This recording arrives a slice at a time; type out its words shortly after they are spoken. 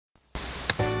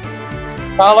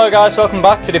Hello guys, welcome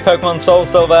back to the Pokemon Soul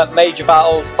Silver Major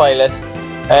Battles playlist.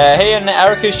 Here in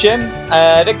Erika's gym,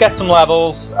 I did get some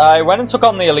levels. I went and took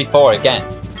on the Elite Four again.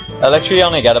 I literally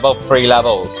only get about 3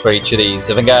 levels for each of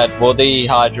these. I think I had Woody,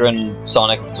 Hydra and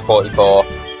Sonic up to 44,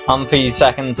 Amphi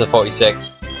second to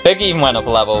 46. Big even went up a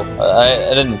level.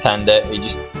 I didn't intend it, he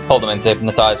just pulled him in to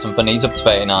hypnotise something. He's up to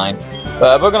 39.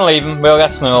 But we're going to leave him, we'll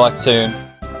get Snorlax soon.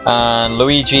 And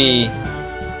Luigi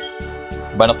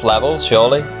went up levels,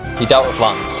 surely. He dealt with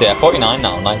Lance, yeah, 49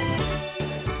 now, nice.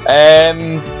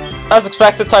 As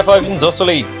expected, Typhlosion's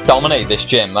utterly dominated this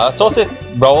gym. I taught it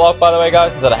roll out, by the way,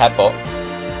 guys, instead of headbutt.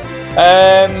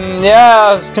 Yeah,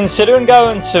 I was considering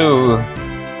going to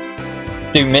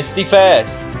do Misty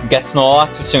first, get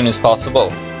Snorlax as soon as possible.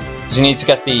 Because you need to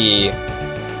get the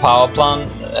power plant,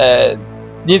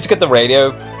 you need to get the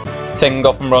radio thing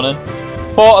up and running.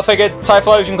 But I figured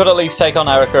Typhlosion could at least take on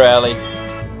Erika early.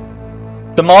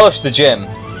 Demolish the gym.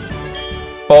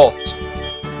 But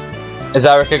is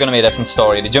Erika going to be a different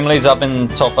story? The gym leads have been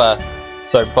tougher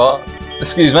so far.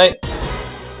 Excuse me.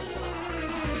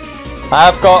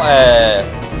 I've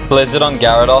got Blizzard on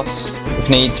Gyarados if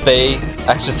needs be,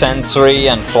 Extra Sensory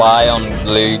and Fly on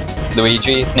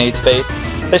Luigi if needs be.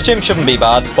 This gym shouldn't be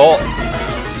bad, but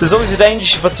there's always a danger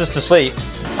she puts us to sleep.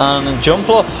 And Jump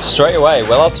Bluff straight away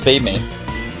will outspeed me.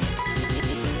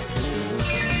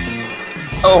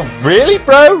 Oh really,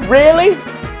 bro? Really?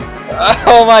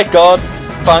 Oh my god.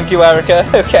 Thank you, Erika.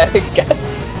 Okay, guess.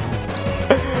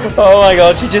 Oh my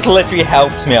god, she just literally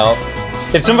helped me out.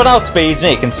 If someone outspeeds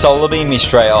me, it can solar beam me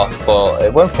straight off, but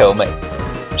it won't kill me.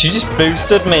 She just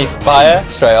boosted me fire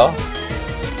straight off.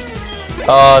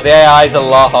 Oh, the AI is a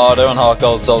lot harder on Heart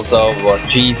Gold Soul Silver, but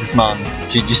Jesus man,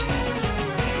 she just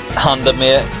handed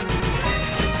me it.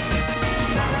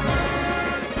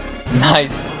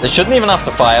 Nice. They shouldn't even have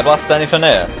to Fire Blast anything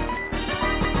here.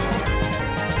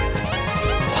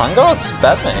 Tango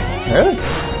sped me. Really?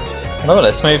 I don't know what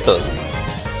this move does.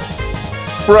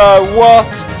 Bro, what?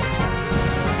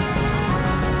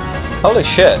 Holy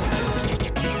shit.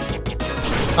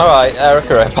 Alright,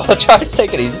 Erika, I apologise,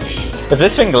 take it easy. If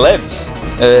this thing lives,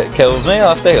 it kills me,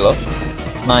 I'll have to heal up.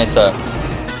 Nice,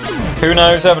 who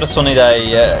knows over the sunny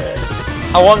day,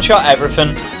 I one-shot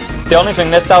everything. The only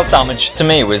thing that dealt damage to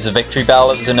me was a Victory Bell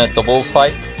that was in a doubles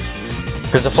fight.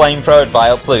 Because the Flamethrower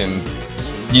Vileplume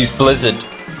used Blizzard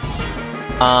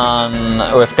and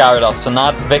with Gyarados, and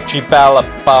that Victory Bell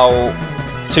about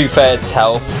 2/3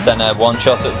 health, then a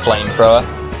one-shot at Flamethrower.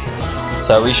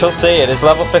 So we shall see, it is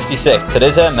level 56, it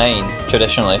is her main,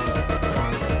 traditionally.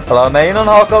 Well, our main on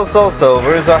Heart Gold Soul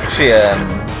Silver is actually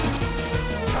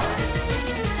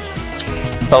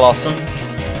Blossom.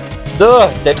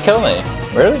 Duh, did kill me,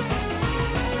 really?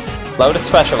 Loaded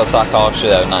special attack harshly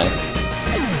though, nice.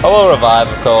 I will revive,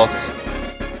 of course.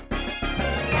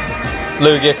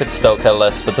 Lugia could still kill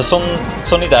this, but the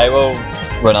sunny day will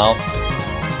run out.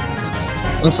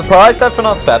 I'm surprised they've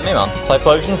not sped me, man.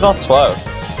 Typhlosion's not slow.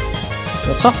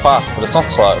 It's not fast, but it's not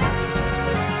slow.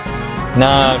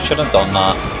 No, shouldn't have done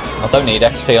that. I don't need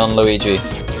XP on Luigi.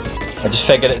 I just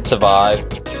figured it'd survive.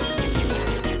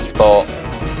 But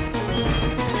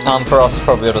Ampharos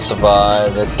probably would have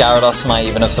survived. Gyarados might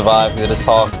even have survived with his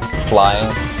park flying.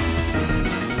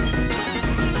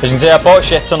 As you can see, I bought a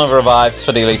shit ton of revives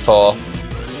for the Elite Four.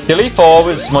 The Elite Four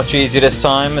was much easier this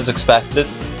time, as expected.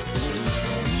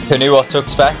 Who knew what to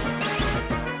expect?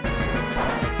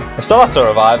 I still have to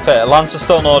revive it. Lance is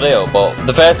still an ordeal, but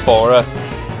the first 4 are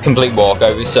complete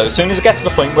walkovers, so as soon as I get to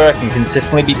the point where I can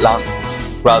consistently beat Lance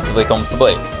relatively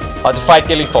comfortably, I'll have to fight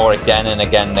the Elite Four again and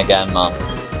again and again, man.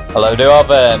 Although I do have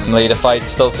leader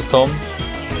fights still to come.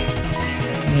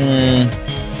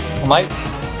 I might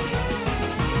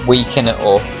weaken it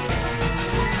up.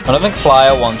 I don't think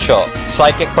Flyer one-shot.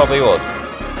 Psychic probably would.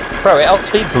 Bro, it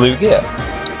outspeeds Lugia.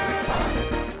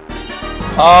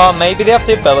 Oh, maybe they have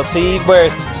the ability where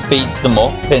it speeds them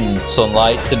up in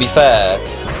sunlight. To be fair,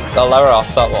 I'll lower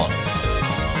off that one.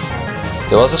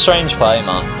 It was a strange play,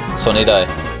 man. Sunny day.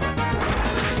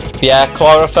 But yeah,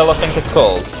 Chlorophyll I think it's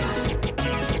called.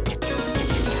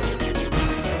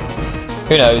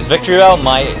 Who knows, Victory Bell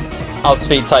might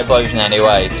outspeed Typhlosion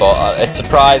anyway, but it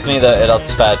surprised me that it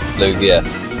outsped Lugia.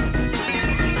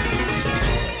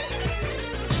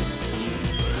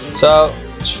 So,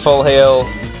 just full heal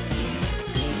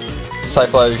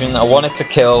Typhlosion. I wanted to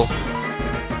kill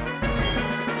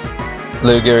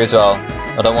Lugia as well.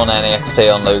 I don't want any XP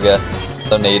on Lugia.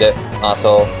 Don't need it at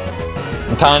all.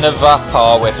 I'm kind of at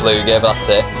par with Lugia, but that's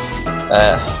it. What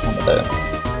am I doing?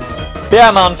 But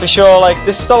yeah, man, for sure. Like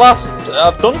this is the last.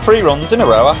 I've done 3 runs in a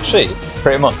row, actually,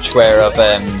 pretty much, where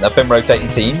I've been rotating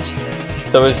teams.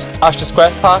 There was Ash's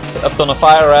Quest hack. I've done a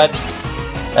Fire Red,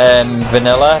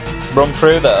 vanilla run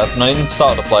through that I've not even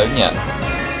started uploading yet.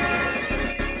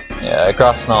 Yeah,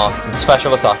 Grass Knot. Its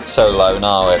special attack's so low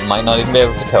now, it might not even be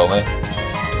able to kill me.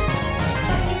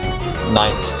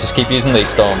 Nice, just keep using Leaf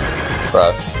Storm,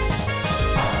 bro.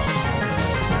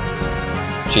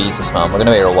 Jesus man, we're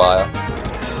gonna be here a while.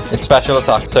 Its special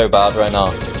attack's so bad right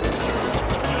now.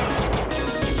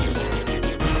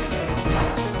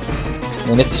 I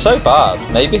mean, it's so bad.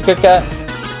 Maybe you could get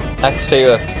XP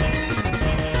with...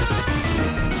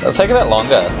 It'll take a bit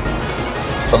longer.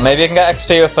 But maybe you can get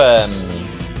XP with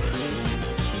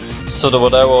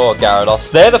Sudowoodo or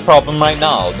Gyarados. They're the problem right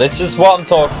now. This is what I'm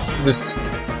talking...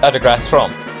 I digress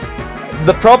from.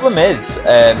 The problem is,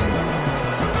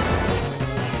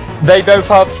 they both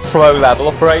have slow level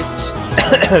up rates.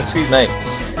 Excuse me.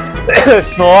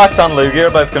 Snorlax and Lugia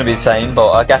are both going to be the same,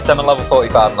 but I get them at level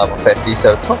 45 and level 50,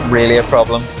 so it's not really a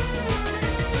problem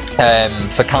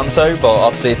for Kanto, but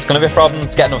obviously it's going to be a problem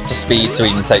to get up to speed to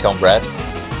even take on Red.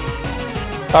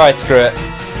 Alright, screw it.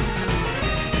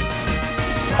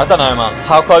 I don't know, man.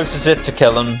 How close is it to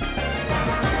killing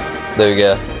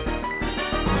Lugia?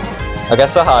 I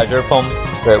guess a Hydro Pump,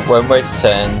 but it won't waste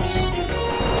turns.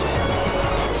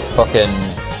 Fucking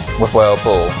with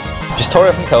Whirlpool. Just hurry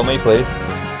up and kill me, please.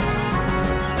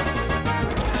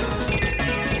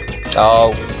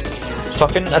 Oh,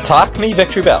 fucking attack me,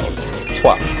 Victory Bell.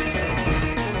 Twat.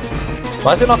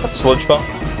 Why is it not got Sludge Bomb?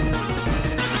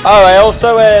 Oh, I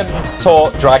also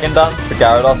taught Dragon Dance to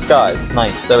Gyarados, guys.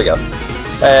 Nice, there we go.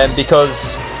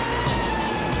 Because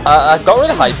I got rid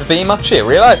of Hyper Beam actually. I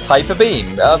realised Hyper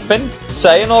Beam. I've been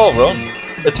saying all run.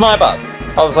 It's my bad.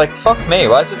 I was like, fuck me,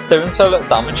 why is it doing so little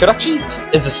damage? It actually is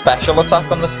a special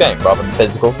attack on this game rather than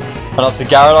physical. And obviously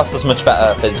Gyarados is much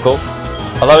better physical.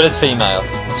 Although it is female.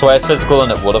 It's way it's physical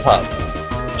than it would have had.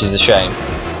 Which is a shame.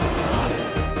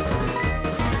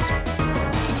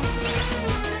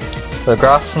 So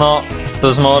Grass Knot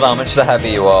does more damage the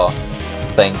heavier you are,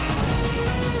 I think.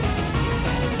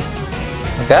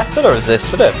 I get that I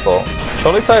resisted it, but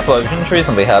surely Typhlosion's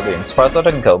reasonably heavy. I'm surprised that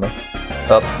didn't kill me.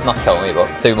 Well, not kill me, but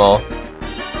do more.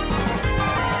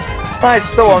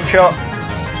 Nice, the one shot.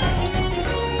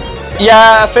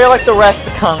 Yeah, I feel like the rest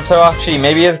of Kanto actually,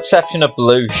 maybe with the exception of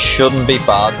Blue, shouldn't be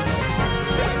bad.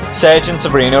 Sage and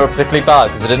Sabrina are particularly bad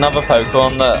because I didn't have a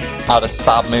Pokemon that had a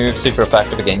stab move super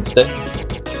effective against it.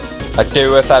 I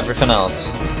do with everything else.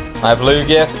 I have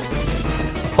Lugia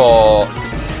for...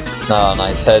 No,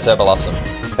 nice, Here's Blossom.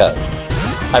 Okay.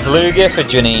 I have Lugia for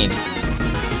Janine.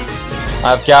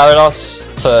 I have Gyarados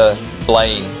for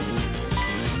Blaine.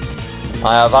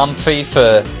 I have Amphi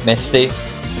for Misty.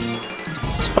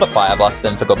 Let's put a Fire Blast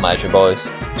in for good measure, boys.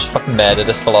 Just fucking murder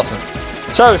this Blossom.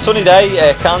 So, sunny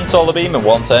day, can Solar Beam in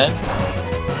one turn.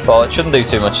 But it shouldn't do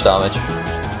too much damage.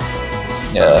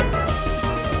 Yeah.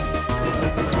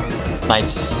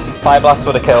 Nice. Fire Blast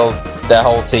would have killed their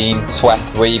whole team, swept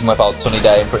even without sunny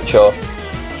day, I'm pretty sure.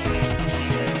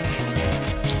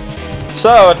 So,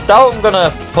 I doubt I'm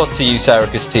gonna put to use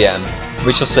Erika's TM.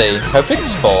 We shall see. Hopefully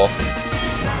it's 4.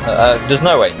 There's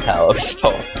no way in hell it's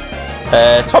 4.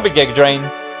 It's probably Giga Drain.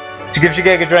 If it gives you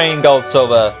Giga Drain, Gold,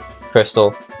 Silver,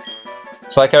 Crystal.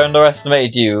 It's like I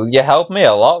underestimated you. You helped me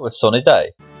a lot with Sunny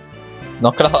Day.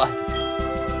 Not gonna lie.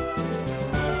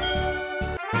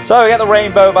 So we get the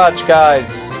Rainbow Badge,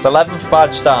 guys. 11th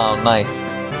badge down. Nice.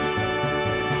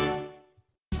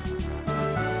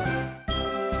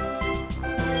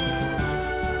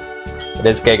 It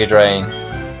is Giga Drain.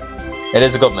 It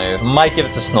is a good move. I might give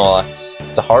it to Snorlax.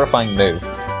 It's a horrifying move.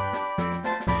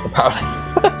 Apparently.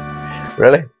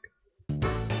 Really?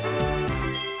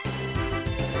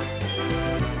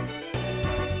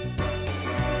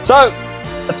 So,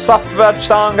 let's slap the badge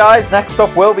down, guys. Next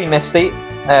up will be Misty.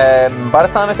 By the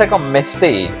time I take on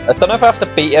Misty, I don't know if I have to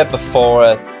beat her before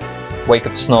I wake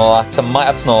up Snorlax. I might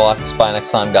have Snorlax by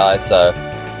next time, guys, so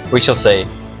we shall see.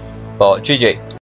 But GG.